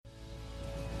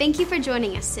Thank you for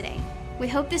joining us today. We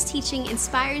hope this teaching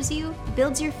inspires you,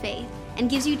 builds your faith, and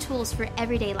gives you tools for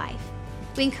everyday life.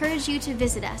 We encourage you to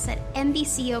visit us at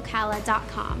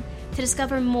mbcocala.com to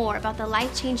discover more about the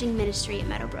life-changing ministry at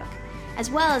Meadowbrook, as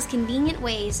well as convenient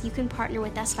ways you can partner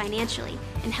with us financially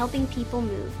in helping people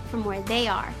move from where they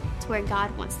are to where God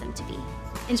wants them to be.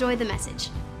 Enjoy the message.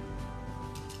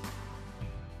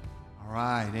 All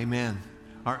right, amen.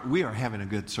 We are having a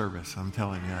good service, I'm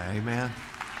telling you, amen,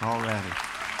 already.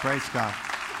 Praise God.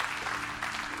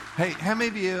 Hey, how many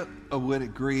of you would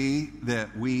agree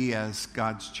that we as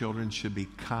God's children should be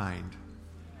kind?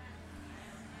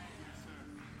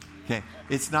 Okay,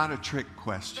 it's not a trick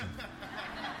question.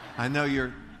 I know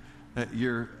you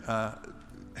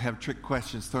have trick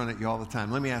questions thrown at you all the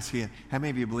time. Let me ask you, how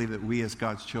many of you believe that we as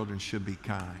God's children should be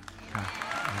kind?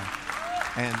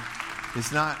 Yeah. And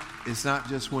it's not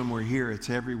just when we're here, it's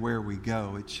everywhere we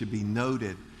go. It should be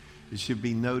noted. It should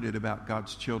be noted about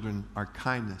God's children, our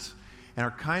kindness. And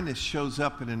our kindness shows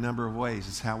up in a number of ways.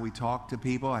 It's how we talk to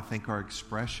people. I think our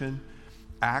expression,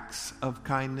 acts of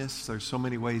kindness. There's so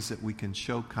many ways that we can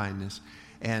show kindness.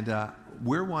 And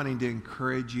we're wanting to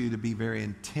encourage you to be very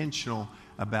intentional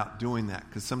about doing that,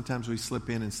 because sometimes we slip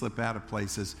in and slip out of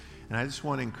places. And I just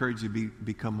want to encourage you to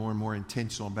become more and more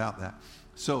intentional about that.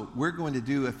 So we're going to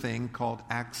do a thing called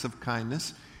Acts of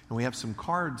Kindness. And we have some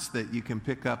cards that you can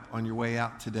pick up on your way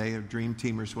out today. Our Dream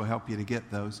Teamers will help you to get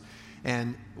those.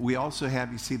 And we also have,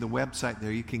 you see the website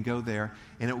there, you can go there,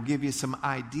 and it will give you some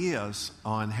ideas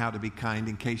on how to be kind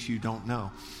in case you don't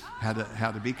know how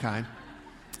to be kind.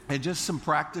 And just some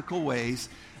practical ways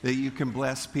that you can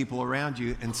bless people around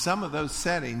you. And some of those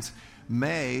settings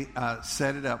may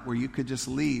set it up where you could just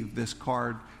leave this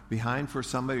card behind for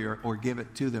somebody or give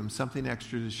it to them, something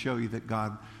extra to show you that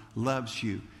God loves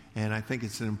you. And I think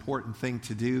it's an important thing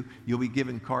to do. You'll be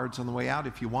given cards on the way out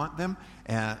if you want them.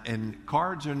 And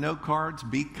cards or no cards,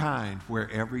 be kind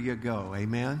wherever you go.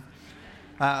 Amen?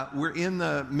 We're in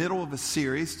the middle of a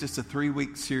series, just a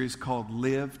 3-week series called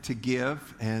Live to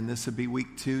Give. And this will be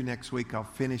week 2. Next week I'll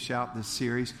finish out this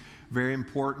series. Very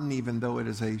important, even though it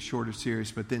is a shorter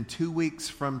series. But then 2 weeks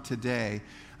from today,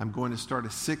 I'm going to start a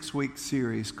 6-week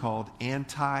series called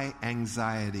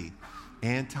Anti-Anxiety.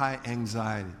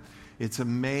 Anti-Anxiety. It's a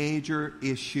major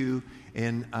issue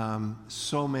in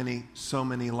so many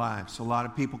lives. A lot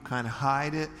of people kind of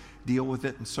hide it, deal with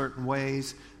it in certain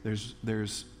ways.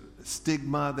 There's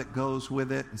stigma that goes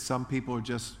with it, and some people are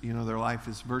just, their life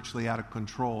is virtually out of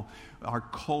control. Our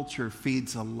culture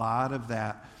feeds a lot of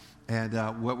that.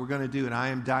 And what we're going to do, and I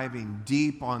am diving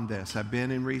deep on this. I've been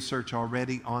in research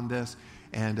already on this,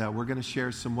 and we're going to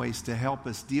share some ways to help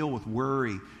us deal with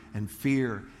worry and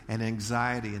fear and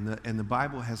anxiety. And the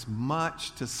Bible has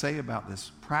much to say about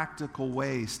this, practical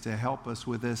ways to help us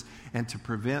with this and to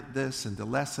prevent this and to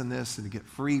lessen this and to get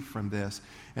free from this.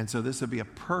 And so this would be a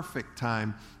perfect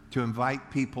time to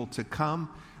invite people to come,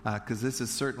 because this is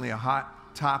certainly a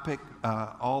hot topic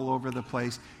all over the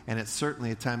place, and it's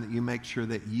certainly a time that you make sure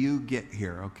that you get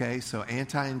here, okay? So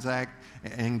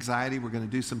anxiety, we're going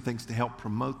to do some things to help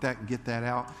promote that and get that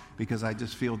out, because I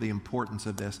just feel the importance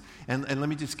of this. And let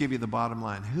me just give you the bottom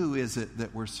line. Who is it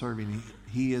that we're serving?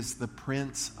 He is the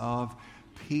Prince of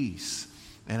Peace.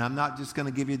 And I'm not just going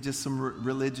to give you just some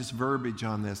religious verbiage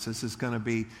on this. This is going to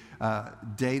be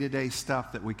day-to-day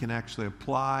stuff that we can actually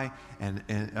apply and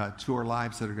to our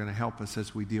lives that are going to help us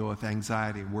as we deal with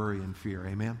anxiety, worry, and fear.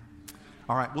 Amen?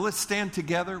 All right, well, let's stand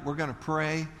together. We're going to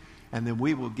pray, and then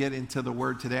we will get into the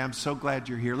Word today. I'm so glad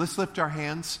you're here. Let's lift our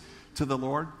hands to the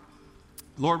Lord.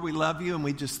 Lord, we love you, and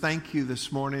we just thank you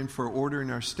this morning for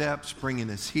ordering our steps, bringing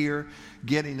us here,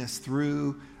 getting us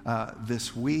through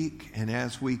this week. And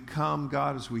as we come,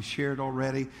 God, as we shared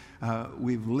already,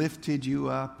 we've lifted you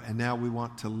up, and now we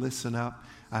want to listen up.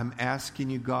 I'm asking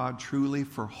you, God, truly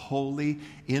for holy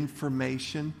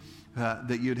information,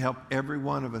 that you'd help every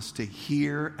one of us to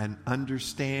hear and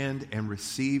understand and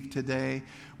receive today.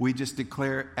 We just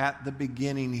declare at the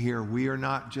beginning here, we are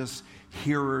not just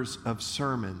hearers of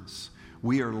sermons.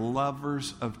 We are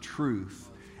lovers of truth,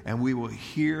 and we will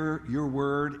hear your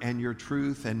word and your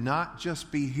truth, and not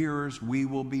just be hearers, we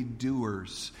will be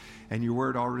doers. And your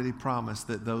word already promised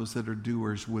that those that are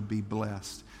doers would be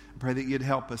blessed. I pray that you'd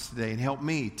help us today and help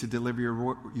me to deliver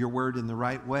your word in the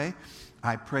right way.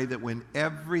 I pray that when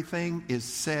everything is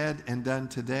said and done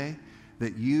today,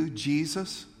 that you,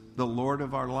 Jesus, the Lord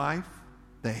of our life,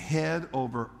 the head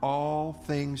over all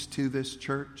things to this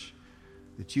church,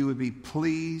 that you would be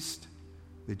pleased,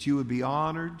 that you would be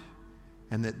honored,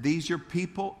 and that these your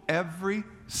people, every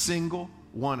single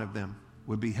one of them,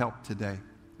 would be helped today.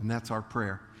 And that's our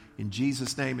prayer. In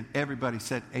Jesus' name, and everybody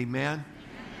said amen.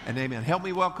 and amen. Help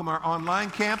me welcome our online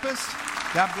campus.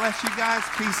 God bless you guys.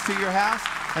 Peace to your house.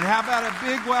 And how about a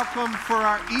big welcome for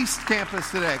our East campus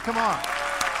today? Come on.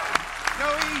 Go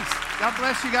East. God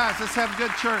bless you guys. Let's have a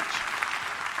good church.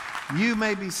 You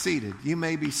may be seated. You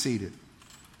may be seated.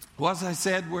 Well, as I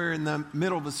said, we're in the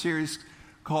middle of a series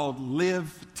called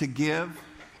Live to Give.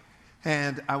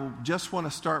 And I just want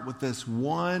to start with this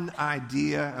one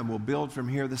idea, and we'll build from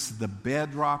here. This is the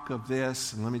bedrock of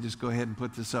this. And let me just go ahead and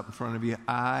put this up in front of you.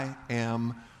 I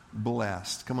am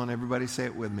blessed. Come on, everybody, say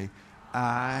it with me.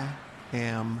 I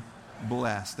am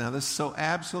blessed. Now, this is so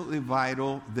absolutely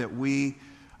vital that we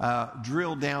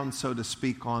drill down, so to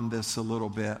speak, on this a little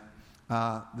bit.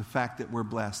 The fact that we're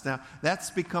blessed. Now, that's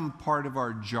become part of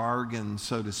our jargon,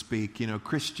 so to speak,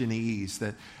 Christianese,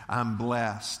 that I'm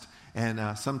blessed.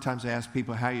 And sometimes I ask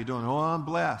people, how you doing? Oh, I'm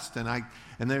blessed. And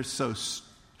they're so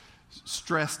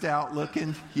stressed out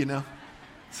looking,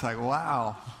 It's like,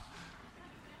 wow.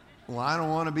 Well, I don't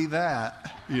want to be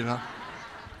that,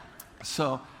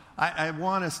 So I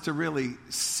want us to really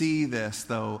see this,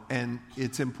 though. And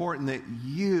it's important that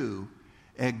you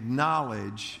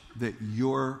acknowledge that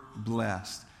you're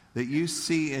blessed, that you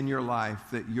see in your life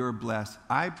that you're blessed.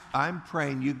 I'm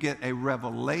praying you get a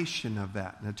revelation of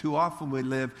that. Now, too often we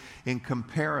live in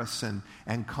comparison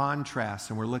and contrast,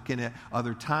 and we're looking at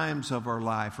other times of our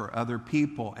life or other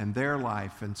people and their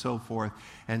life and so forth.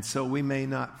 And so we may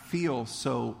not feel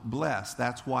so blessed.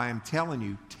 That's why I'm telling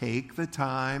you, take the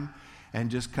time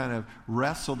and just kind of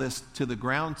wrestle this to the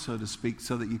ground, so to speak,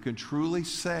 so that you can truly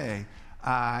say,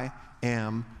 I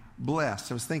am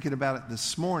blessed. I was thinking about it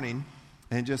this morning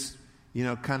and just,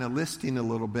 kind of listing a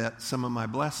little bit some of my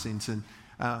blessings. And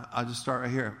I'll just start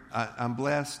right here. I'm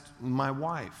blessed with my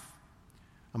wife.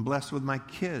 I'm blessed with my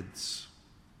kids.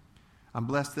 I'm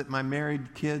blessed that my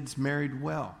married kids married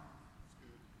well.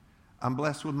 I'm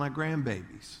blessed with my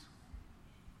grandbabies.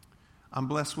 I'm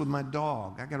blessed with my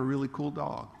dog. I got a really cool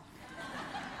dog.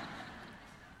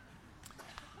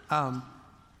 I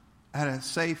had a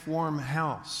safe, warm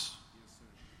house.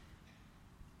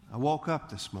 I woke up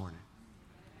this morning.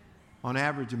 On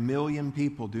average, 1 million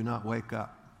people do not wake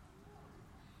up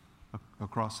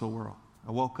across the world.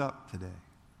 I woke up today.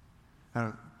 I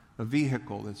have a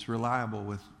vehicle that's reliable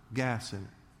with gas in it.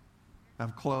 I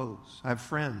have clothes. I have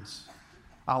friends.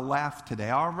 I'll laugh today.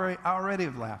 I already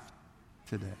have laughed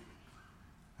today.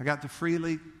 I got to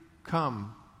freely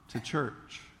come to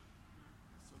church.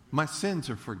 My sins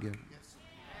are forgiven.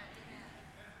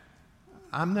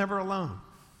 I'm never alone.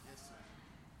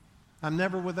 I'm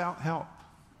never without help.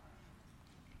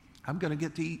 I'm going to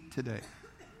get to eat today.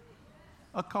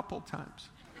 A couple times.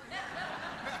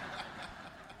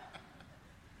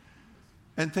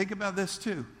 And think about this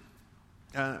too.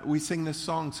 We sing this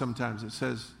song sometimes. It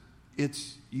says,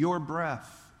 it's your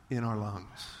breath in our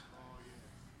lungs.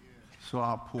 So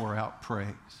I'll pour out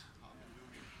praise.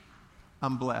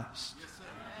 I'm blessed.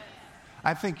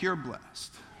 I think you're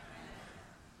blessed.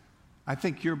 I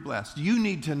think you're blessed. You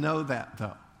need to know that,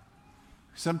 though.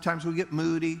 Sometimes we get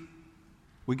moody.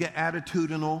 We get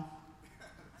attitudinal.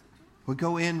 We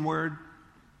go inward.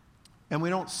 And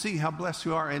we don't see how blessed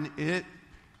you are. And it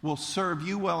will serve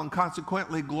you well and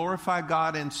consequently glorify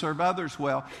God and serve others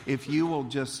well if you will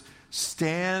just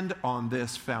stand on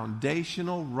this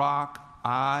foundational rock.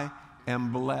 I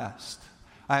am blessed.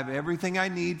 I have everything I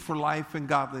need for life and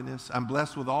godliness. I'm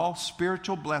blessed with all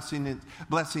spiritual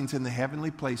blessings in the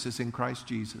heavenly places in Christ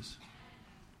Jesus.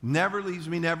 Never leaves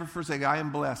me, never forsakes. I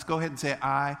am blessed. Go ahead and say,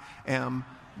 I am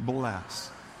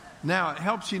blessed. Now, it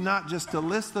helps you not just to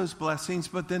list those blessings,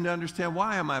 but then to understand,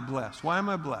 why am I blessed? Why am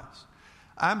I blessed?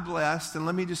 I'm blessed, and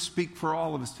let me just speak for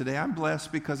all of us today. I'm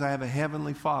blessed because I have a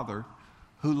heavenly Father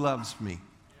who loves me.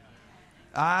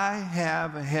 I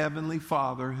have a heavenly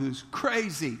Father who's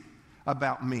crazy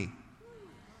about me.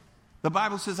 The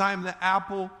Bible says I am the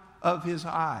apple of his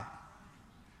eye.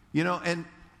 And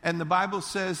the Bible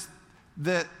says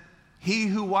that he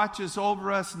who watches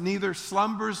over us neither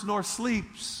slumbers nor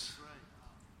sleeps.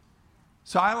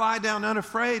 So I lie down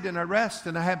unafraid and I rest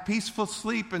and I have peaceful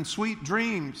sleep and sweet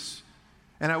dreams.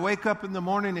 And I wake up in the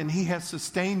morning and he has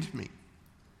sustained me.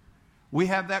 We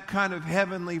have that kind of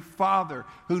heavenly Father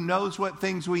who knows what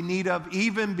things we need of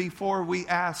even before we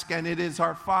ask. And it is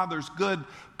our Father's good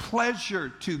pleasure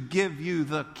to give you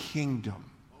the kingdom.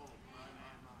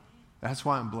 That's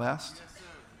why I'm blessed.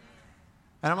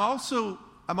 And I'm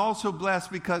also blessed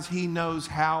because he knows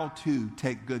how to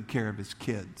take good care of his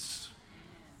kids.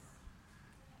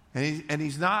 And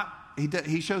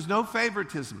he shows no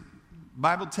favoritism. The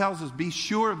Bible tells us, be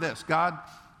sure of this. God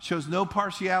shows no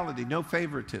partiality, no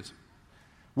favoritism.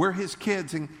 We're his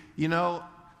kids, and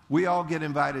we all get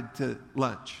invited to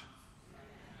lunch.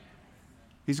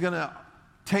 He's going to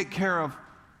take care of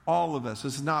all of us.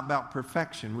 This is not about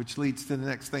perfection, which leads to the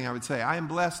next thing I would say. I am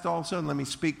blessed also, and let me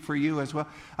speak for you as well.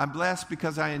 I'm blessed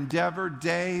because I endeavor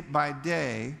day by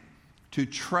day to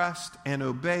trust and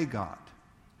obey God.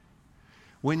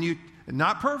 When you,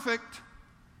 not perfect,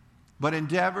 but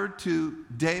endeavor to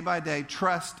day by day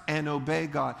trust and obey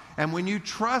God. And when you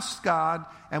trust God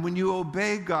and when you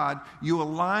obey God, you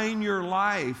align your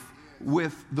life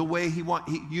with the way He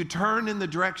wants. You turn in the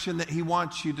direction that He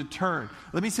wants you to turn.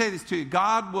 Let me say this to you.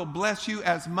 God will bless you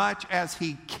as much as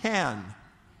He can.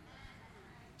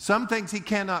 Some things He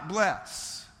cannot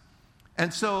bless.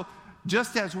 And so,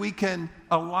 just as we can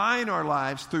align our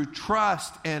lives through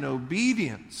trust and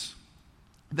obedience,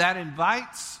 that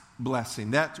invites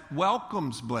blessing, that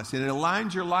welcomes blessing. It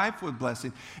aligns your life with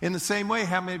blessing. In the same way,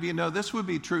 how many of you know this would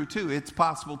be true too? It's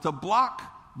possible to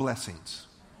block blessings.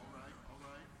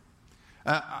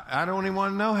 I don't even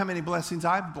want to know how many blessings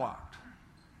I've blocked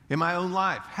in my own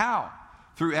life. How?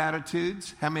 Through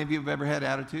attitudes. How many of you have ever had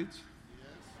attitudes? Yes.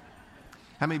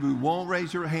 How many of you won't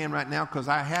raise your hand right now because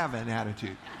I have an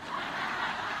attitude?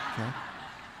 Okay.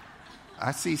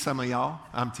 I see some of y'all.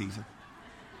 I'm teasing.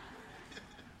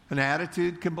 An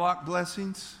attitude can block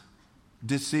blessings.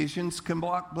 Decisions can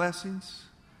block blessings.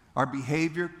 Our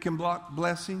behavior can block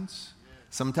blessings.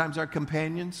 Sometimes our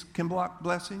companions can block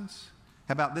blessings.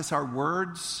 How about this? Our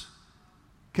words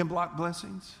can block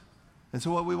blessings. And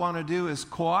so what we want to do is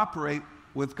cooperate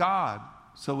with God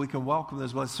so we can welcome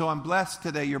those blessings. So I'm blessed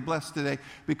today. You're blessed today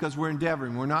because we're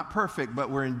endeavoring. We're not perfect, but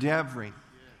we're endeavoring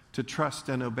to trust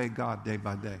and obey God day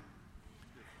by day.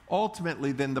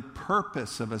 Ultimately, then, the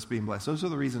purpose of us being blessed. Those are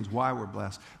the reasons why we're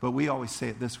blessed. But we always say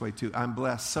it this way, too. I'm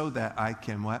blessed so that I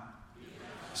can what?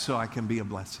 So I can be a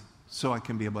blessing. So I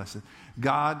can be a blessing.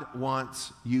 God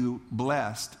wants you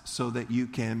blessed so that you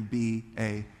can be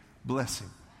a blessing.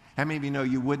 How many of you know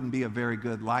you wouldn't be a very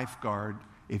good lifeguard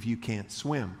if you can't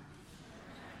swim?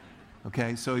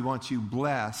 Okay, so He wants you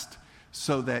blessed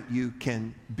so that you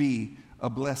can be a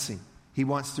blessing. He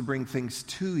wants to bring things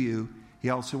to you. He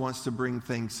also wants to bring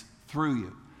things through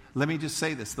you. Let me just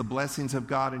say this. The blessings of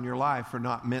God in your life are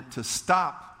not meant to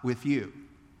stop with you.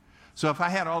 So if I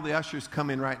had all the ushers come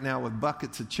in right now with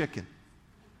buckets of chicken.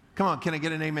 Come on, can I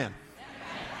get an amen?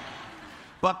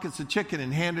 Buckets of chicken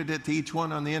and handed it to each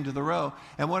one on the end of the row.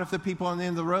 And what if the people on the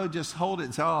end of the row just hold it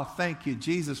and say, oh, thank you,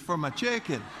 Jesus, for my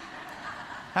chicken?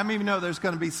 How many of you know there's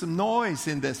going to be some noise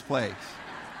in this place?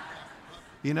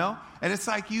 You know? And it's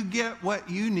like you get what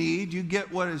you need, you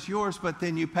get what is yours, but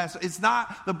then you pass. It's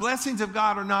not, the blessings of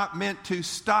God are not meant to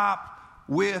stop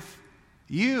with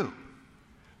you.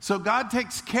 So God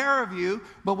takes care of you,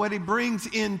 but what He brings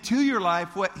into your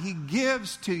life, what He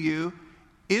gives to you,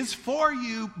 is for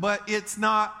you, but it's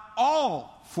not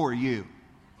all for you.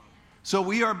 So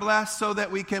we are blessed so that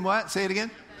we can what? Say it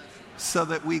again. So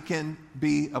that we can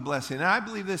be a blessing. And I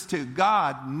believe this too.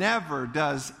 God never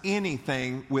does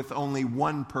anything with only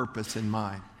one purpose in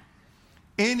mind.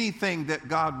 Anything that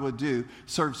God would do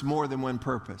serves more than one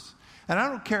purpose. And I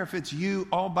don't care if it's you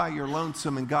all by your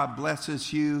lonesome and God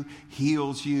blesses you,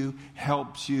 heals you,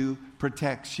 helps you,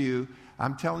 protects you.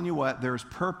 I'm telling you what, there's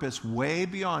purpose way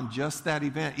beyond just that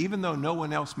event, even though no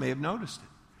one else may have noticed it.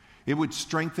 It would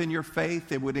strengthen your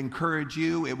faith. It would encourage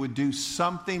you. It would do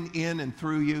something in and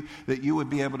through you that you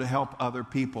would be able to help other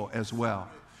people as well.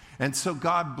 And so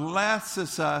God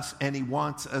blesses us and He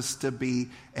wants us to be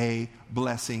a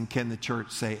blessing. Can the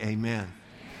church say amen? Amen.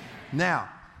 Now,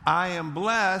 I am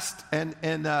blessed, and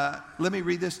let me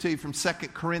read this to you from 2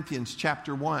 Corinthians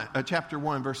chapter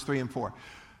 1, verse 3 and 4.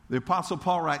 The Apostle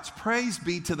Paul writes, praise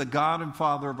be to the God and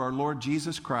Father of our Lord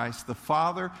Jesus Christ, the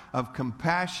Father of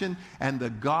compassion and the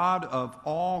God of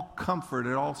all comfort.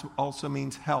 It also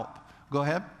means help. Go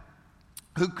ahead.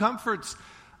 Who comforts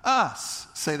us.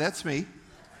 Say, that's me.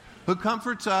 Who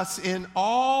comforts us in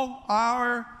all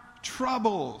our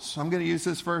troubles. I'm going to use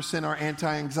this verse in our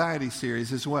anti-anxiety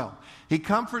series as well. He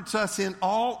comforts us in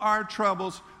all our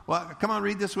troubles. Well, come on,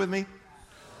 read this with me.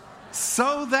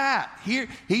 So that,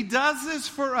 He does this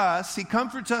for us. He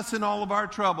comforts us in all of our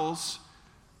troubles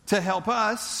to help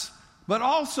us, but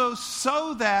also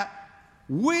so that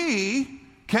we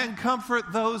can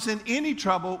comfort those in any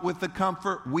trouble with the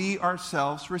comfort we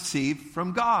ourselves receive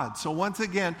from God. So once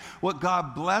again, what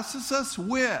God blesses us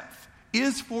with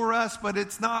is for us, but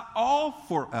it's not all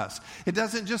for us. It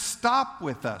doesn't just stop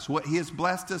with us. What He has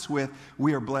blessed us with,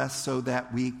 we are blessed so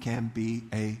that we can be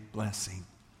a blessing.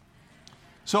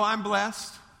 So I'm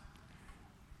blessed,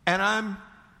 and I'm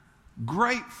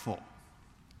grateful.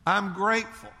 I'm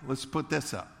grateful. Let's put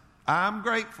this up. I'm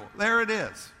grateful. There it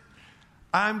is.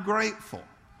 I'm grateful.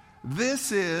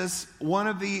 This is one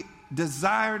of the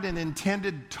desired and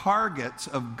intended targets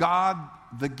of God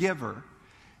the giver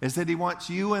is that he wants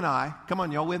you and I, come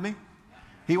on, y'all with me?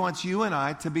 He wants you and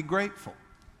I to be grateful.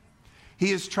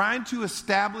 He is trying to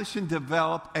establish and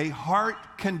develop a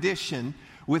heart condition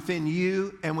within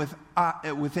you and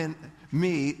within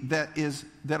me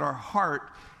that our heart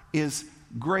is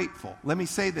grateful. Let me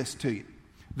say this to you,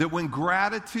 that when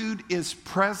gratitude is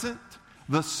present,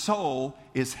 the soul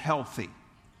is healthy.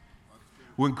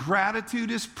 When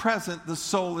gratitude is present, the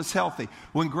soul is healthy.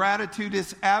 When gratitude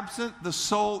is absent, the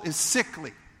soul is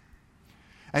sickly.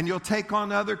 And you'll take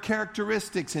on other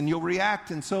characteristics and you'll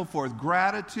react and so forth.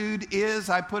 Gratitude is,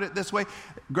 I put it this way,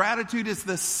 gratitude is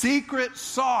the secret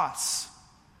sauce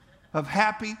of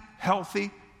happy,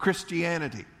 healthy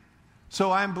Christianity.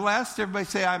 So I'm blessed. Everybody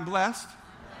say, I'm blessed.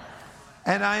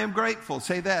 And I am grateful.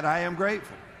 Say that, I am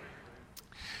grateful.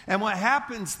 And what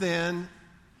happens then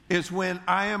is when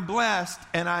I am blessed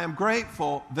and I am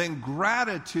grateful, then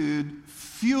gratitude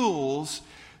fuels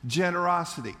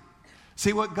generosity.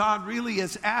 See, what God really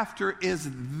is after is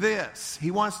this.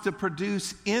 He wants to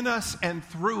produce in us and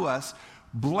through us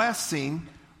blessing,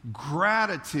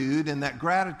 gratitude, and that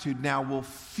gratitude now will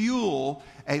fuel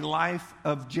a life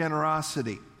of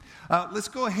generosity. Let's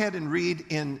go ahead and read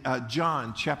in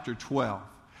John chapter 12.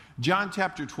 John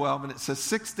chapter 12, and it says,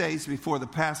 6 days before the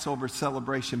Passover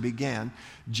celebration began,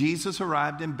 Jesus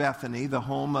arrived in Bethany, the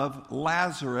home of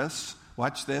Lazarus.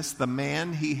 Watch this, the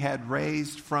man he had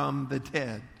raised from the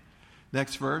dead.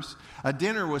 Next verse. A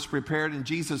dinner was prepared in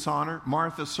Jesus' honor.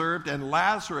 Martha served, and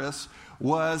Lazarus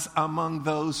was among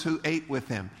those who ate with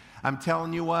him. I'm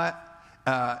telling you what,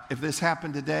 if this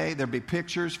happened today, there'd be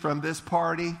pictures from this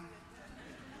party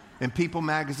in People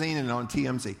magazine and on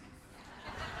TMZ.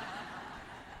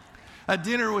 A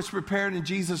dinner was prepared in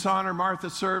Jesus' honor. Martha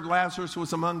served. Lazarus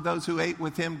was among those who ate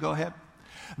with him. Go ahead.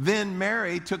 Then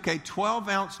Mary took a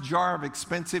 12-ounce jar of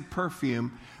expensive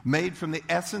perfume made from the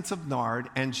essence of nard,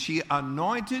 and she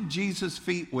anointed Jesus'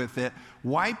 feet with it,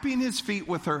 wiping his feet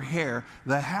with her hair.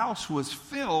 The house was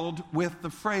filled with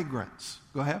the fragrance.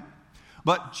 Go ahead.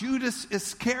 But Judas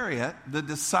Iscariot, the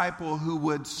disciple who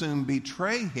would soon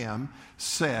betray him,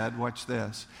 said, watch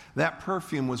this, that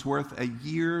perfume was worth a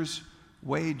year's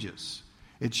wages.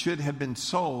 It should have been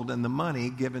sold and the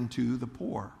money given to the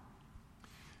poor.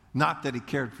 Not that he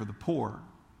cared for the poor.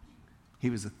 He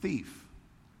was a thief.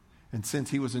 And since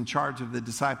he was in charge of the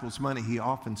disciples' money, he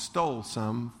often stole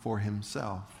some for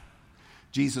himself.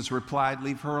 Jesus replied,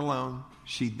 leave her alone.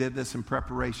 She did this in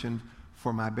preparation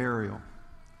for my burial.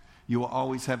 You will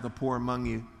always have the poor among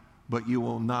you, but you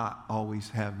will not always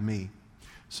have me.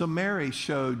 So Mary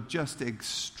showed just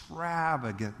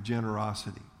extravagant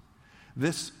generosity.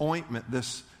 This ointment,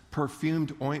 this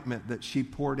perfumed ointment that she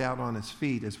poured out on his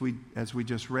feet, as we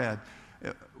just read,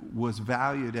 was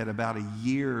valued at about a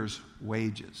year's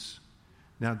wages.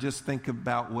 Now just think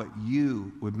about what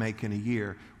you would make in a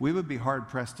year. We would be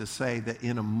hard-pressed to say that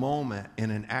in a moment, in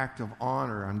an act of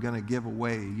honor, I'm going to give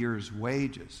away a year's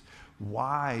wages.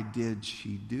 Why did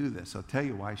she do this? I'll tell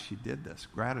you why she did this.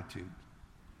 Gratitude.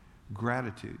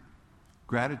 Gratitude.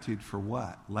 Gratitude for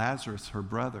what? Lazarus, her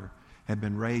brother, had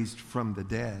been raised from the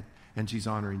dead, and she's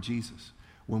honoring Jesus.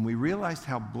 When we realize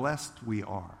how blessed we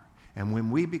are, and when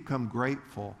we become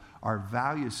grateful, our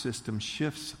value system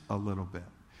shifts a little bit.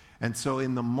 And so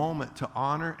in the moment to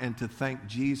honor and to thank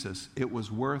Jesus, it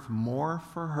was worth more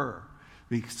for her.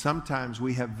 Because sometimes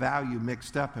we have value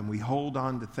mixed up and we hold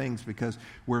on to things because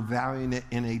we're valuing it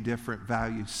in a different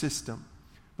value system.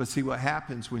 But see what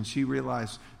happens when she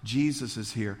realized Jesus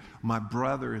is here, my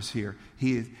brother is here,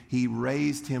 he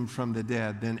raised him from the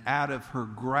dead. Then out of her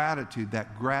gratitude,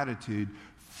 that gratitude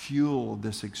fueled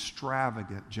this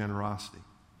extravagant generosity.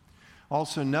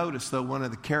 Also notice, though, one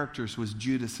of the characters was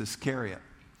Judas Iscariot.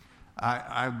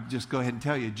 I'll just go ahead and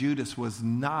tell you, Judas was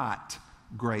not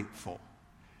grateful.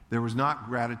 There was not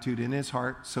gratitude in his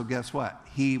heart, so guess what?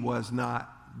 He was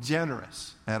not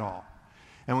generous at all.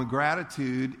 And when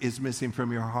gratitude is missing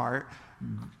from your heart,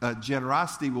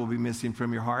 generosity will be missing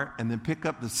from your heart. And then pick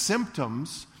up the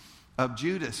symptoms of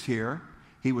Judas here.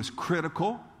 He was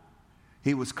critical,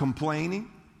 he was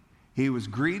complaining, he was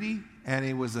greedy, and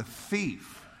he was a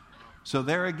thief. So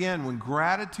there again, when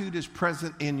gratitude is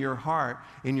present in your heart,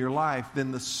 in your life,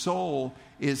 then the soul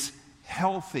is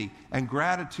healthy, and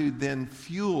gratitude then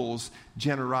fuels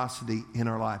generosity in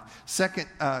our life. 2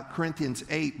 Corinthians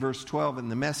 8 verse 12 in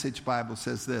the Message Bible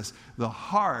says this: the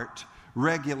heart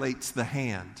regulates the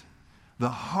hand. The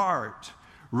heart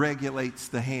regulates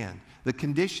the hand. The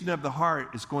condition of the heart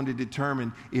is going to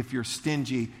determine if you're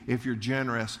stingy, if you're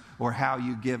generous, or how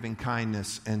you give in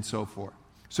kindness and so forth.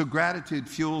 So gratitude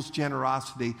fuels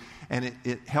generosity, and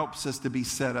it helps us to be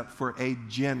set up for a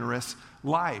generous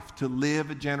life, to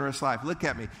live a generous life. Look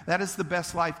at me. That is the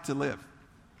best life to live,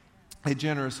 a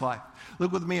generous life.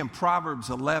 Look with me in Proverbs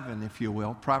 11, if you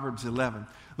will. Proverbs 11.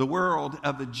 The world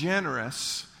of the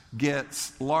generous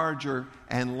gets larger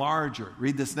and larger.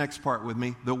 Read this next part with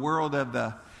me. The world of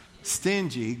the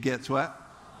stingy gets what?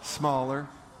 Smaller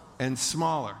and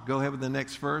smaller. Go ahead with the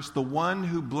next verse. The one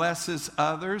who blesses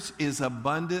others is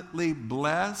abundantly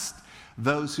blessed.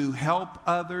 Those who help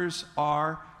others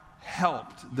are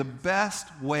helped. The best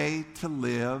way to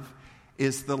live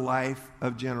is the life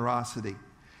of generosity.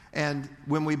 And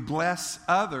when we bless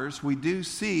others, we do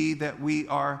see that we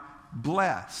are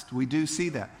blessed. We do see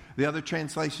that. The other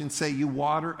translations say, you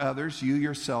water others, you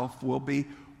yourself will be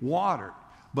watered.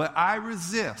 But I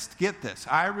resist, get this,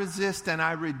 I resist and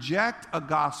I reject a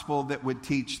gospel that would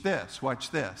teach this. Watch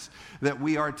this. That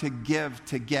we are to give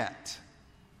to get.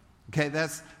 Okay,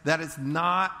 that is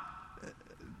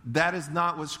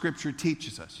not what Scripture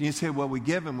teaches us. You say, well, we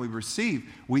give and we receive.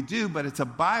 We do, but it's a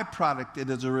byproduct. And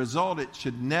as a result, it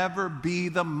should never be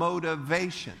the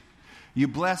motivation. You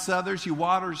bless others, you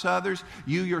water others,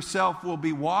 you yourself will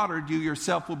be watered, you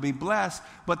yourself will be blessed,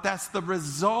 but that's the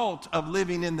result of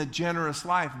living in the generous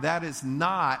life. That is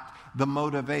not the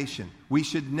motivation. We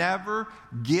should never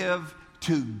give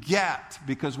to get,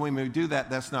 because when we do that,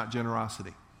 that's not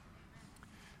generosity.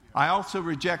 I also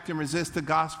reject and resist the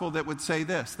gospel that would say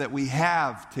this, that we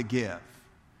have to give.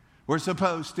 We're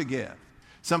supposed to give.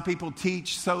 Some people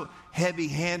teach so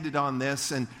heavy-handed on this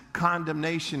and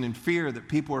condemnation and fear that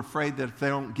people are afraid that if they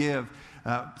don't give,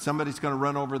 somebody's going to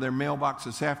run over their mailbox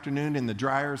this afternoon and the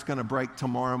dryer is going to break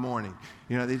tomorrow morning.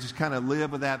 You know, they just kind of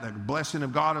live with that. The blessing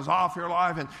of God is off your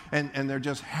life, and they're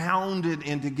just hounded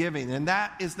into giving. And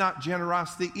that is not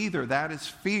generosity either. That is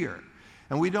fear.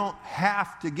 And we don't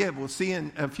have to give. We'll see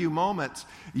in a few moments.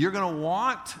 You're going to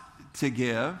want to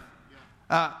give.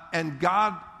 And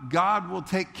God will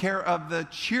take care of the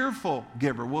cheerful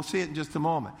giver. We'll see it in just a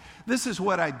moment. This is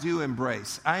what I do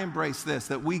embrace. I embrace this,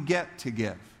 that we get to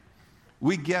give.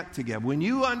 We get to give. When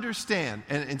you understand,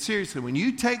 and seriously, when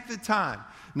you take the time,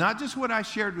 not just what I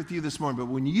shared with you this morning,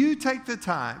 but when you take the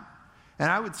time,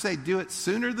 and I would say do it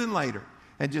sooner than later,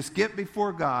 and just get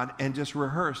before God and just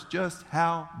rehearse just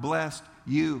how blessed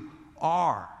you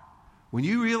are. When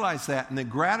you realize that, and the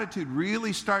gratitude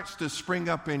really starts to spring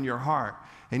up in your heart,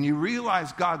 and you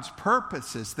realize God's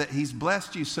purposes, that He's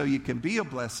blessed you so you can be a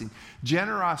blessing,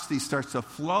 generosity starts to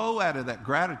flow out of that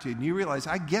gratitude, and you realize,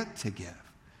 I get to give.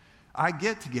 I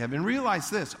get to give. And realize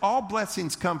this, all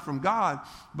blessings come from God,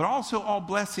 but also all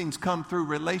blessings come through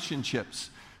relationships.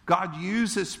 God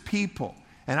uses people,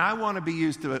 and I want to be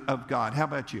used of God. How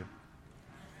about you?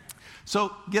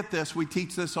 So get this, we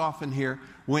teach this often here.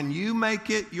 When you make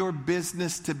it your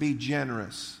business to be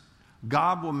generous,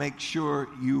 God will make sure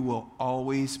you will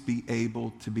always be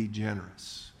able to be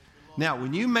generous. Now,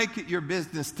 when you make it your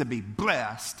business to be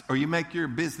blessed, or you make your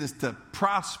business to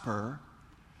prosper,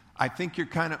 I think you're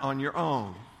kind of on your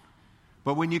own.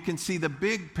 But when you can see the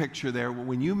big picture there,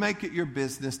 when you make it your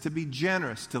business to be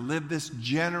generous, to live this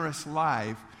generous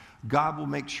life, God will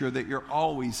make sure that you're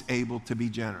always able to be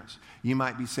generous. You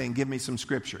might be saying, give me some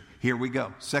scripture. Here we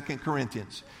go. 2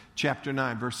 Corinthians chapter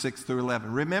 9, verse 6 through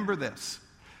 11. Remember this.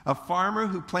 A farmer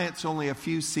who plants only a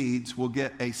few seeds will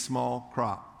get a small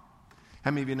crop. How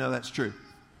many of you know that's true?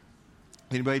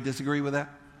 Anybody disagree with that?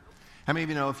 How many of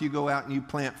you know if you go out and you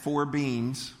plant 4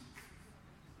 beans,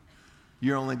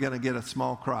 you're only going to get a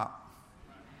small crop?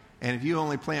 And if you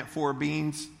only plant 4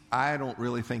 beans, I don't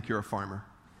really think you're a farmer.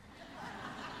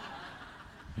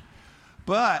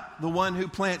 But the one who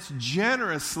plants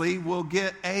generously will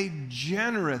get a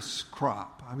generous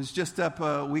crop. I was just up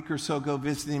a week or so ago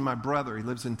visiting my brother. He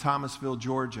lives in Thomasville,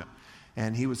 Georgia.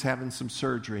 And he was having some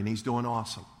surgery, and he's doing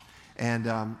awesome.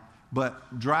 And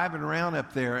but driving around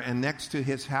up there, and next to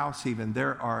his house even,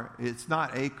 it's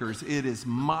not acres, it is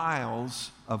miles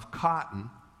of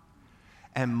cotton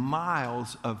and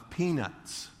miles of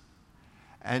peanuts.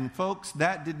 And folks,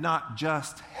 that did not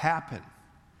just happen.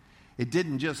 It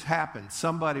didn't just happen.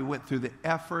 Somebody went through the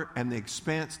effort and the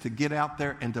expense to get out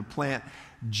there and to plant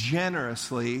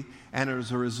generously, and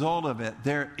as a result of it,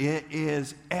 it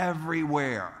is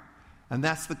everywhere. And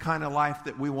that's the kind of life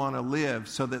that we want to live,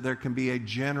 so that there can be a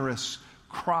generous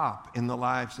crop in our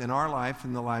life,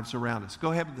 and the lives around us.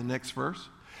 Go ahead with the next verse.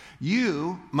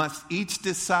 You must each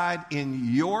decide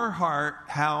in your heart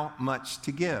how much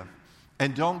to give.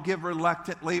 And don't give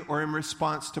reluctantly or in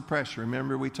response to pressure.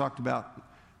 Remember, we talked about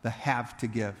the have to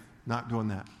give, not doing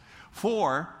that.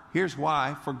 Here's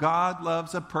why, for God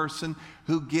loves a person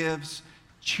who gives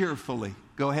cheerfully.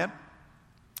 Go ahead.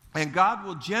 And God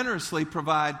will generously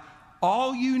provide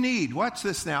all you need. Watch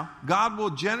this now. God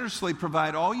will generously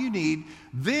provide all you need.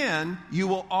 Then you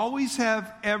will always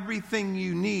have everything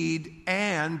you need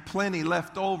and plenty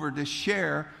left over to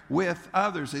share with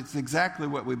others. It's exactly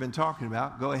what we've been talking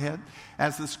about. Go ahead.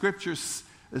 As the scriptures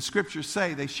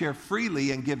say, they share freely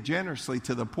and give generously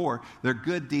to the poor. Their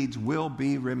good deeds will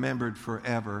be remembered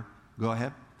forever. Go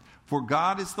ahead. For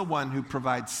God is the one who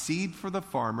provides seed for the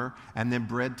farmer and then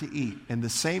bread to eat. In the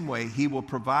same way, He will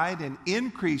provide and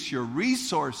increase your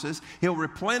resources. He'll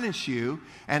replenish you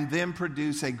and then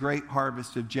produce a great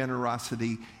harvest of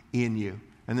generosity in you.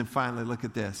 And then finally, look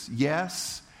at this.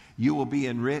 Yes, you will be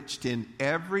enriched in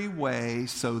every way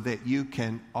so that you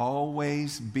can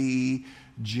always be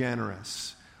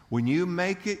generous. When you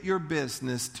make it your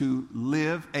business to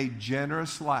live a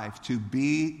generous life, to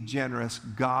be generous,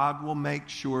 God will make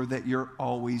sure that you're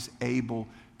always able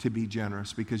to be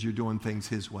generous because you're doing things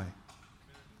His way.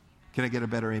 Can I get a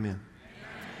better amen?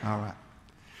 All right.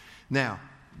 Now,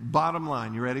 bottom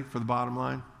line. You ready for the bottom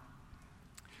line?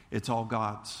 It's all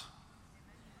God's.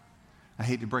 I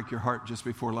hate to break your heart just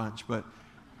before lunch, but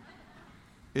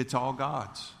it's all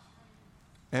God's.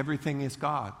 Everything is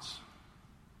God's.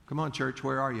 Come on, church,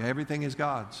 where are you? Everything is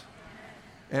God's.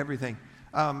 Everything.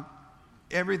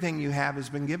 Everything you have has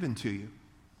been given to you.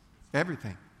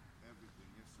 Everything.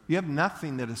 You have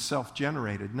nothing that is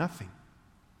self-generated. Nothing.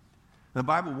 The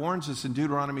Bible warns us in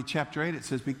Deuteronomy chapter 8. It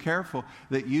says, be careful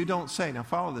that you don't say, now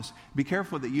follow this, be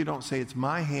careful that you don't say, it's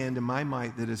my hand and my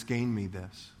might that has gained me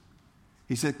this.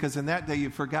 He said, because in that day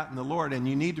you've forgotten the Lord, and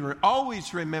you need to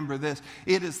always remember this.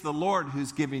 It is the Lord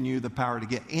who's giving you the power to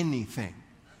get anything.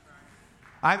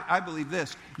 I believe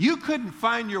this. You couldn't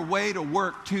find your way to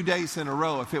work 2 days in a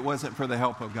row if it wasn't for the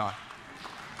help of God.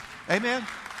 Amen?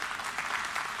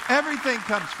 Everything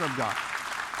comes from God.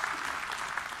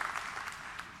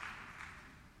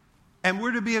 And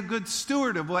we're to be a good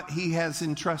steward of what He has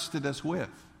entrusted us with.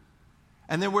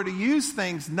 And then we're to use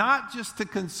things not just to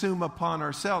consume upon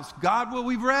ourselves. God will,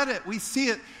 we've read it. We see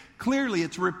it clearly.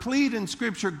 It's replete in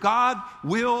Scripture. God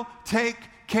will take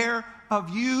care of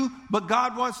you, but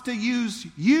God wants to use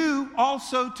you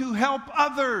also to help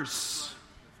others.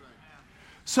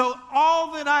 So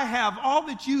all that I have, all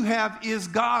that you have is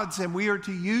God's, and we are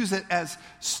to use it as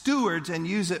stewards and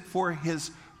use it for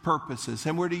His purposes.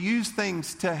 And we're to use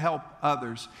things to help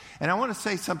others. And I want to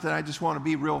say something, I just want to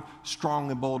be real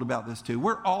strong and bold about this too.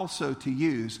 We're also to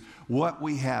use what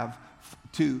we have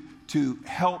to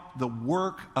help the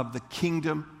work of the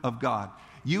kingdom of God.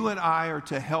 You and I are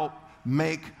to help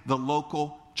make the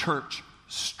local church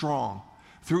strong.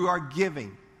 Through our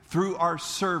giving, through our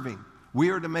serving,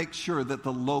 we are to make sure that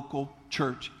the local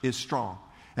church is strong.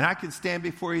 And I can stand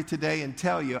before you today and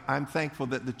tell you I'm thankful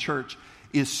that the church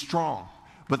is strong.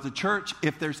 But the church,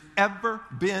 if there's ever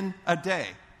been a day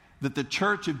that the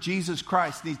church of Jesus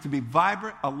Christ needs to be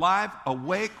vibrant, alive,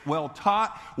 awake,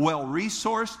 well-taught,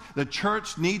 well-resourced. The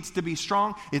church needs to be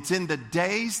strong. It's in the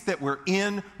days that we're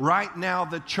in right now.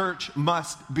 The church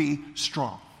must be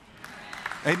strong.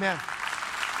 Amen.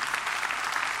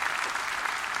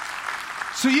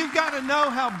 So you've got to know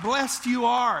how blessed you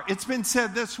are. It's been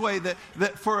said this way,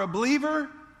 that for a believer,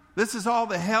 this is all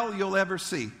the hell you'll ever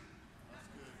see.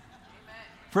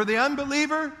 For the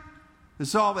unbeliever, this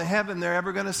is all the heaven they're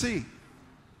ever going to see.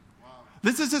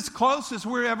 This is as close as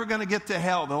we're ever going to get to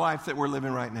hell, the life that we're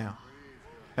living right now.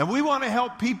 And we want to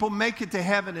help people make it to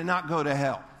heaven and not go to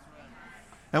hell.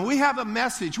 And we have a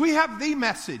message. We have the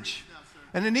message.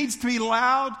 And it needs to be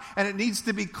loud, and it needs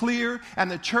to be clear, and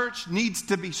the church needs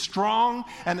to be strong,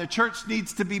 and the church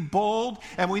needs to be bold,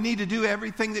 and we need to do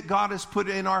everything that God has put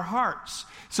in our hearts.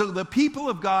 So the people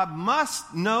of God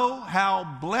must know how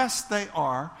blessed they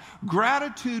are.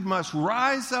 Gratitude must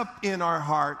rise up in our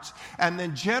hearts, and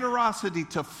then generosity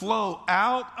to flow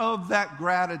out of that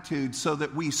gratitude so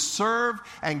that we serve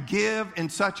and give in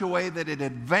such a way that it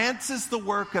advances the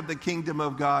work of the kingdom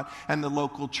of God and the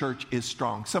local church is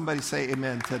strong. Somebody say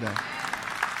amen today.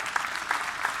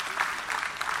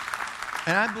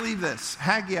 And I believe this.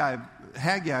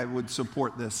 Haggai would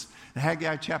support this. In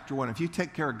Haggai chapter 1, if you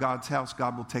take care of God's house,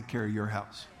 God will take care of your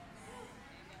house.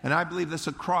 And I believe this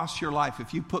across your life.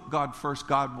 If you put God first,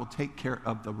 God will take care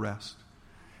of the rest.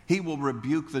 He will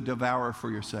rebuke the devourer for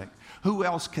your sake. Who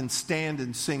else can stand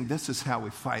and sing, "This is how we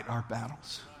fight our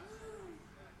battles"?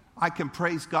 I can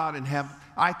praise God and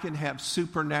I can have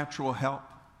supernatural help.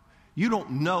 You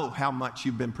don't know how much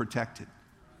you've been protected.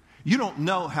 You don't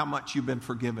know how much you've been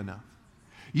forgiven of.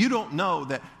 You don't know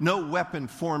that no weapon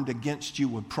formed against you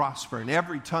would prosper, and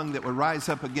every tongue that would rise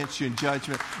up against you in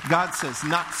judgment, God says,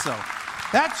 not so.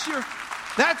 That's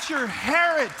your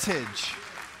heritage.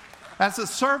 as a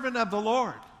servant of the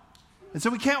Lord. And so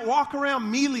we can't walk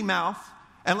around mealy-mouthed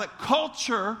and let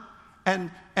culture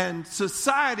and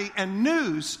society and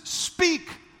news speak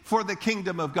for the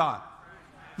kingdom of God.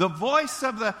 The voice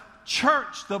of the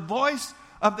church, the voice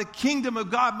of the kingdom of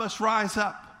God must rise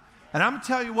up. And I'm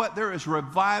telling you what, there is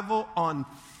revival on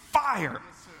fire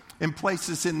in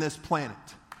places in this planet.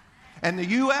 And the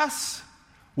U.S.,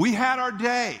 we had our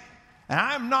day. And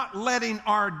I'm not letting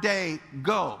our day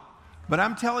go. But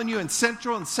I'm telling you, in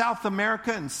Central and South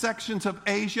America and sections of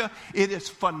Asia, it is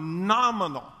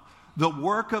phenomenal. The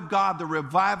work of God, the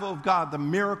revival of God, the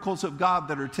miracles of God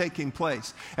that are taking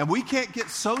place. And we can't get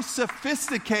so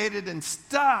sophisticated and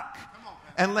stuck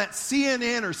and let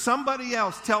CNN or somebody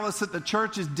else tell us that the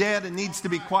church is dead and needs to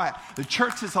be quiet. The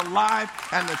church is alive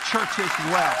and the church is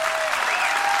well.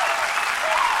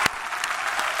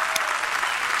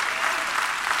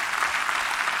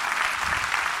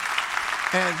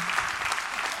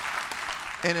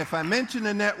 And if I mention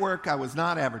a network, I was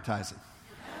not advertising.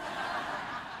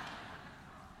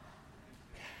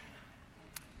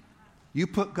 You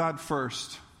put God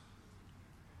first,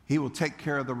 He will take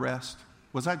care of the rest.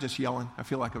 Was I just yelling? I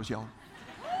feel like I was yelling.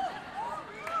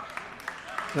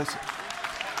 Listen.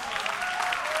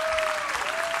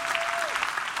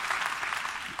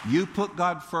 You put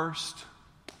God first.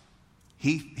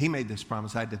 He made this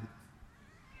promise, I didn't.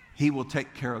 He will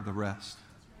take care of the rest.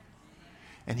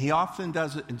 And He often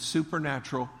does it in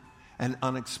supernatural and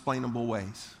unexplainable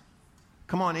ways.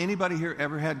 Come on, anybody here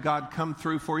ever had God come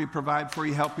through for you, provide for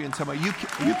you, help you in some way? You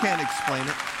can't explain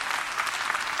it.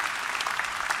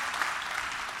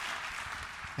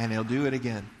 And He'll do it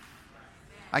again.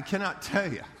 I cannot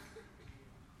tell you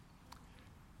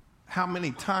how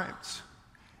many times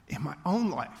in my own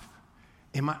life,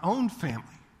 in my own family,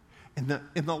 in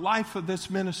the life of this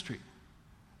ministry,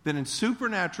 that in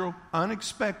supernatural,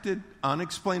 unexpected,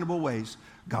 unexplainable ways,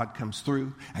 God comes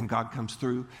through, and God comes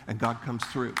through, and God comes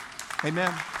through.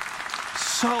 Amen.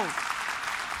 So,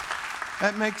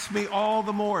 that makes me all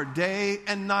the more, day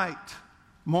and night,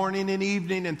 morning and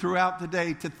evening, and throughout the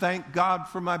day, to thank God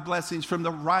for my blessings, from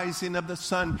the rising of the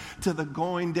sun to the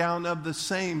going down of the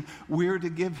same. We're to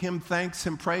give Him thanks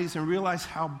and praise and realize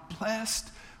how blessed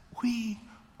we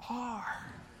are.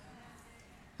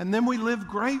 And then we live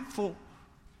grateful.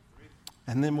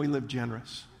 And then we live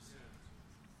generous.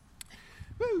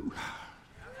 Woo.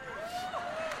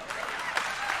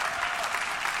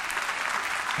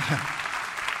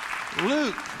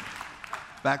 Luke,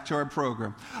 back to our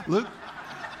program. Luke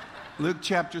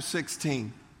chapter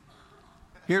 16.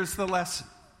 Here's the lesson.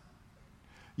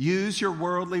 Use your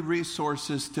worldly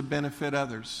resources to benefit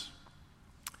others.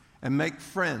 And make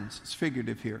friends. It's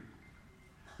figurative here.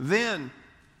 Then,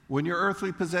 when your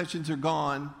earthly possessions are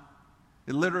gone,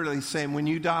 it literally is saying when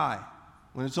you die,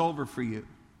 when it's over for you,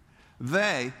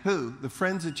 they, who? The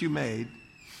friends that you made,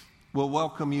 will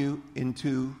welcome you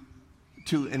into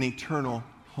an eternal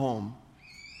home.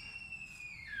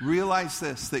 Realize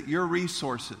this, that your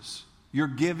resources, your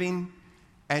giving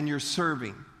and your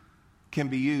serving can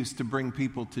be used to bring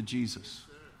people to Jesus.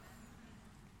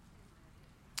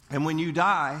 And when you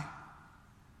die,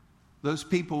 those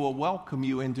people will welcome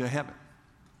you into heaven.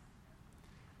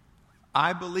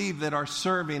 I believe that our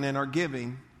serving and our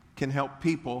giving can help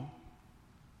people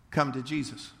come to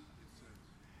Jesus.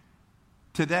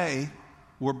 Today,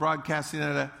 we're broadcasting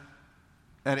at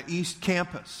an East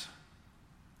Campus.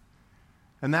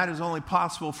 And that is only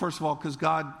possible, first of all, because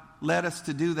God led us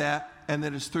to do that, and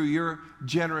that it's through your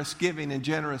generous giving and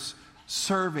generous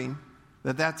serving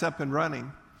that's up and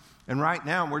running. And right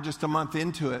now, we're just a month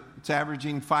into it. It's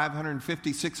averaging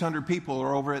 550, 600 people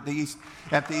are over at the East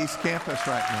Campus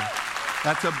right now.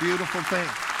 That's a beautiful thing.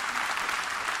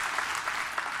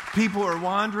 People are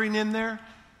wandering in there.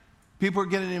 People are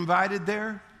getting invited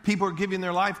there. People are giving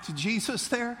their life to Jesus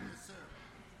there.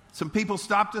 Some people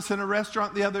stopped us in a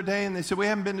restaurant the other day and they said, we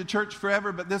haven't been to church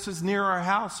forever, but this is near our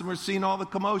house and we're seeing all the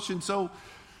commotion. So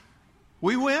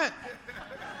we went.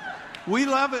 We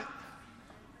love it.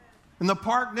 In the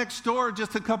park next door,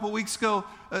 just a couple weeks ago,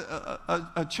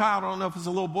 a child, I don't know if it was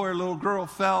a little boy or a little girl,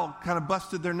 fell, kind of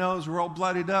busted their nose, were all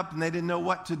bloodied up, and they didn't know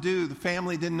what to do. The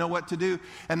family didn't know what to do,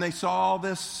 and they saw all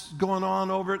this going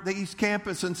on over at the East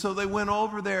Campus, and so they went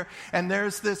over there, and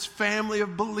there's this family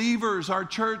of believers, our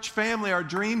church family, our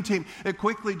dream team, that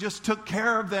quickly just took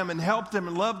care of them and helped them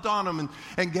and loved on them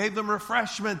and gave them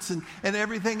refreshments and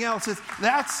everything else.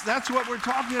 That's what we're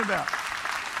talking about.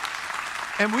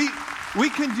 And we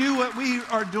can do what we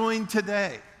are doing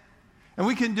today. And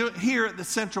we can do it here at the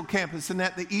Central Campus and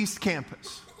at the East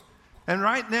Campus. And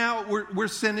right now, we're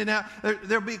sending out,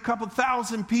 there'll be a couple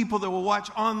thousand people that will watch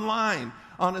online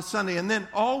on a Sunday. And then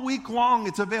all week long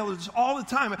it's available. It's all the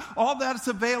time. All that's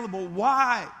available.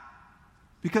 Why?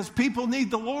 Because people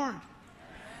need the Lord.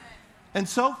 And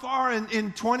so far in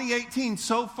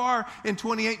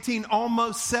 2018,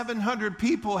 almost 700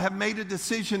 people have made a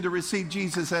decision to receive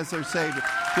Jesus as their Savior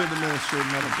through the ministry of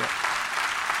Meadowbrook.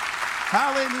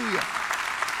 Hallelujah.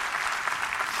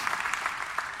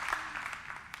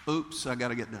 Oops, I got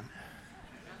to get done.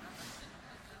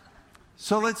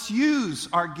 So let's use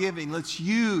our giving, let's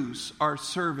use our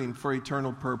serving for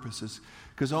eternal purposes,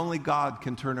 because only God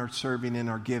can turn our serving and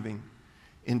our giving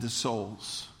into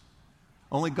souls.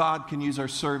 Only God can use our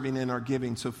serving and our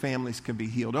giving so families can be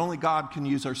healed. Only God can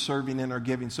use our serving and our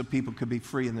giving so people could be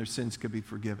free and their sins could be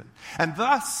forgiven. And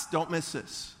thus, don't miss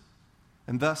this,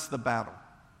 and thus the battle.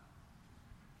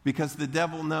 Because the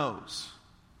devil knows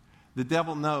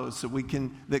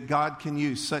that God can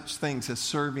use such things as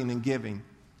serving and giving,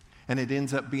 and it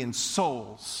ends up being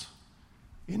souls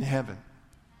in heaven.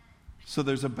 So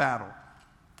there's a battle.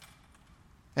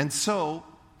 And so,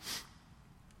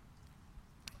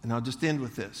 and I'll just end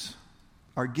with this.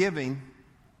 Our giving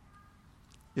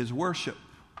is worship.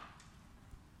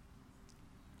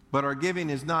 But our giving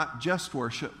is not just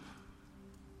worship.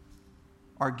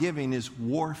 Our giving is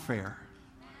warfare.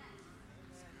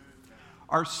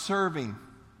 Our serving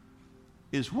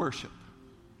is worship.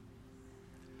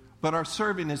 But our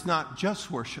serving is not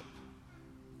just worship.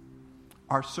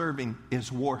 Our serving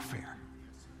is warfare.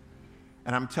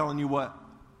 And I'm telling you what,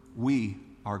 we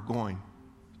are going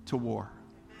to war.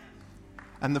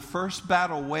 And the first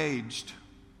battle waged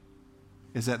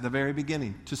is at the very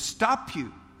beginning, to stop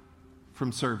you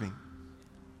from serving,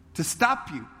 to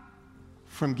stop you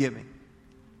from giving.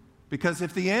 Because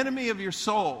if the enemy of your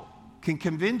soul can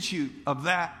convince you of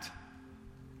that,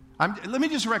 let me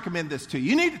just recommend this to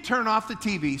you. You need to turn off the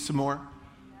TV some more,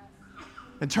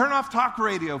 and turn off talk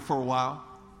radio for a while,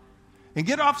 and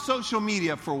get off social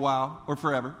media for a while or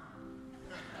forever.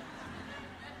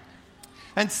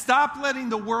 And stop letting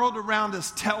the world around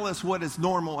us tell us what is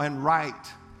normal and right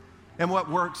and what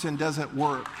works and doesn't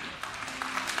work.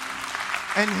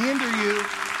 And hinder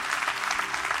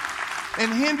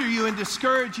you and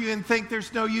discourage you and think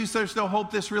there's no use, there's no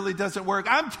hope, this really doesn't work.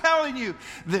 I'm telling you,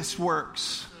 this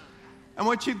works. And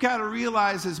what you've got to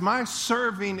realize is my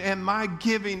serving and my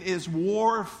giving is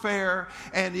warfare,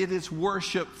 and it is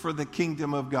worship for the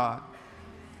kingdom of God.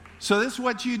 So this is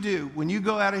what you do when you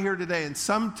go out of here today, and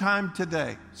sometime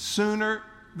today, sooner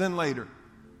than later,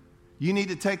 you need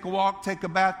to take a walk, take a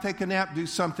bath, take a nap, do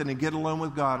something, and get alone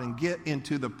with God and get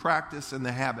into the practice and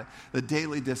the habit, the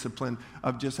daily discipline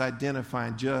of just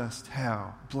identifying just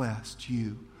how blessed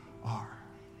you are.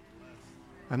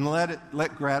 And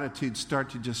let gratitude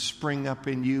start to just spring up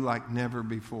in you like never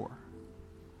before.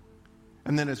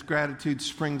 And then as gratitude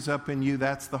springs up in you,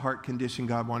 that's the heart condition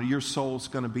God wanted. Your soul's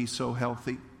going to be so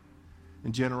healthy.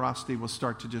 And generosity will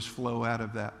start to just flow out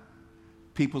of that.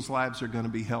 People's lives are going to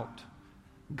be helped.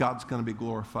 God's going to be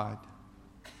glorified.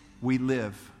 We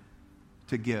live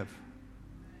to give.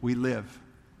 We live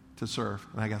to serve.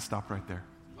 And I got to stop right there.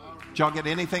 Did y'all get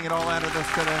anything at all out of this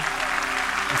today?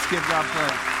 Let's give God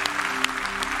praise.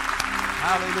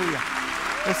 Hallelujah.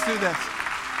 Let's do this.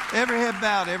 Every head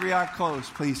bowed, every eye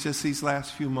closed, please, just these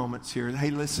last few moments here. Hey,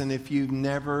 listen, if you've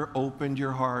never opened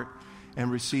your heart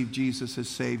and received Jesus as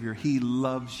Savior, He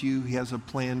loves you. He has a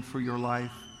plan for your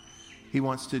life. He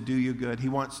wants to do you good. He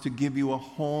wants to give you a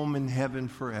home in heaven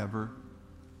forever.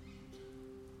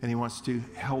 And He wants to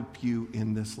help you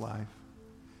in this life.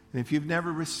 And if you've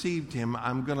never received Him,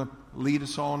 I'm going to lead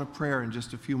us all in a prayer in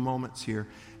just a few moments here.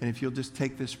 And if you'll just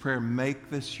take this prayer, make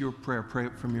this your prayer. Pray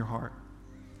it from your heart.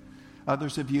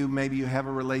 Others of you, maybe you have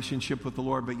a relationship with the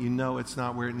Lord, but you know it's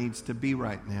not where it needs to be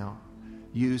right now.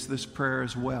 Use this prayer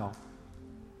as well.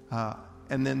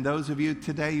 And then those of you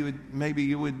today,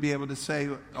 you would be able to say,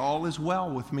 all is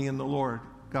well with me in the Lord.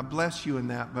 God bless you in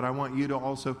that. But I want you to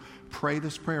also pray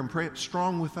this prayer and pray it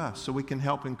strong with us so we can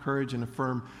help encourage and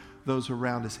affirm those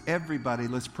around us. Everybody,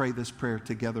 let's pray this prayer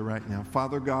together right now.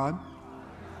 Father God,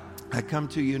 I come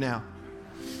to you now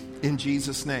in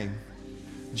Jesus' name.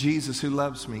 Jesus, who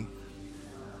loves me,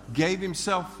 gave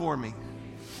Himself for me.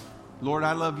 Lord,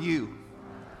 I love you,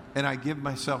 and I give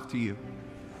myself to you.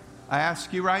 I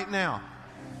ask you right now,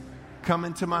 come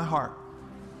into my heart,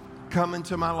 come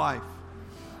into my life,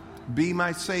 be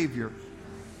my Savior,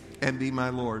 and be my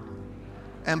Lord.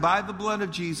 And by the blood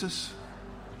of Jesus,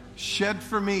 shed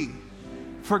for me,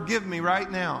 forgive me right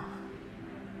now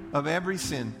of every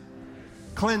sin.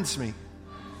 Cleanse me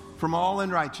from all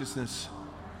unrighteousness.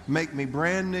 Make me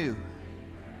brand new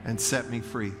and set me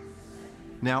free.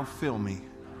 Now fill me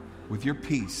with your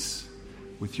peace,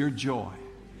 with your joy,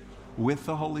 with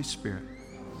the Holy Spirit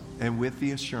and with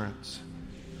the assurance,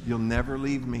 you'll never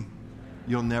leave me.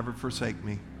 You'll never forsake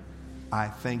me. I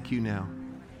thank you now.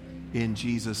 In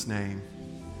Jesus' name,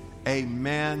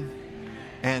 amen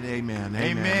and amen.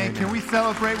 Amen. Amen. Can we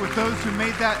celebrate with those who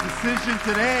made that decision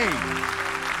today?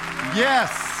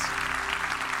 Yes.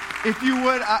 If you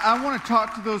would, I want to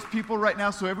talk to those people right now,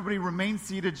 so everybody remain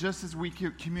seated just as we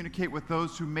communicate with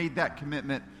those who made that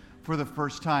commitment for the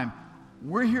first time.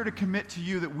 We're here to commit to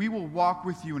you that we will walk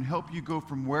with you and help you go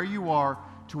from where you are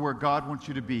to where God wants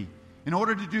you to be. In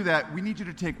order to do that, we need you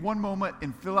to take one moment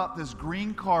and fill out this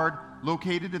green card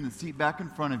located in the seat back in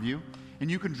front of you. And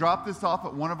you can drop this off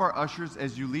at one of our ushers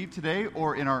as you leave today,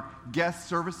 or in our guest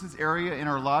services area in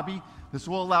our lobby. This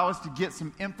will allow us to get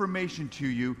some information to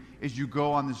you as you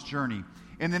go on this journey.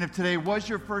 And then if today was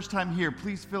your first time here,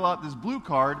 please fill out this blue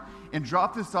card and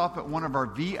drop this off at one of our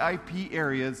VIP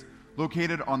areas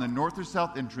located on the north or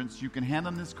south entrance. You can hand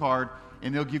them this card,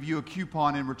 and they'll give you a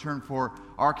coupon in return for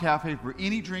our cafe for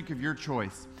any drink of your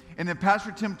choice. And then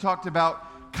Pastor Tim talked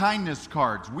about kindness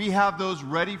cards. We have those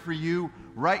ready for you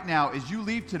right now. As you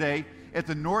leave today, at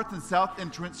the north and south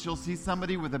entrance, you'll see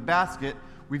somebody with a basket.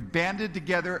 We've banded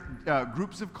together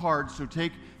groups of cards, so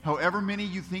take however many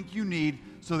you think you need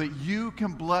so that you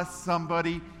can bless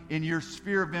somebody in your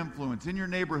sphere of influence, in your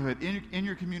neighborhood, in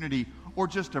your community, or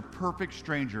just a perfect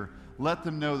stranger. Let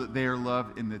them know that they are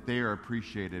loved and that they are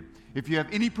appreciated. If you have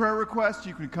any prayer requests,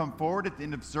 you can come forward at the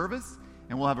end of service,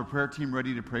 and we'll have a prayer team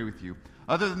ready to pray with you.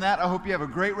 Other than that, I hope you have a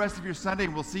great rest of your Sunday,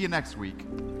 and we'll see you next week.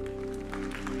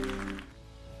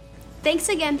 Thanks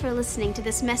again for listening to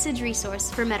this message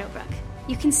resource for Meadowbrook.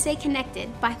 You can stay connected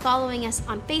by following us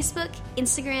on Facebook,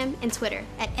 Instagram, and Twitter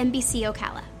at MBC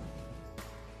Ocala.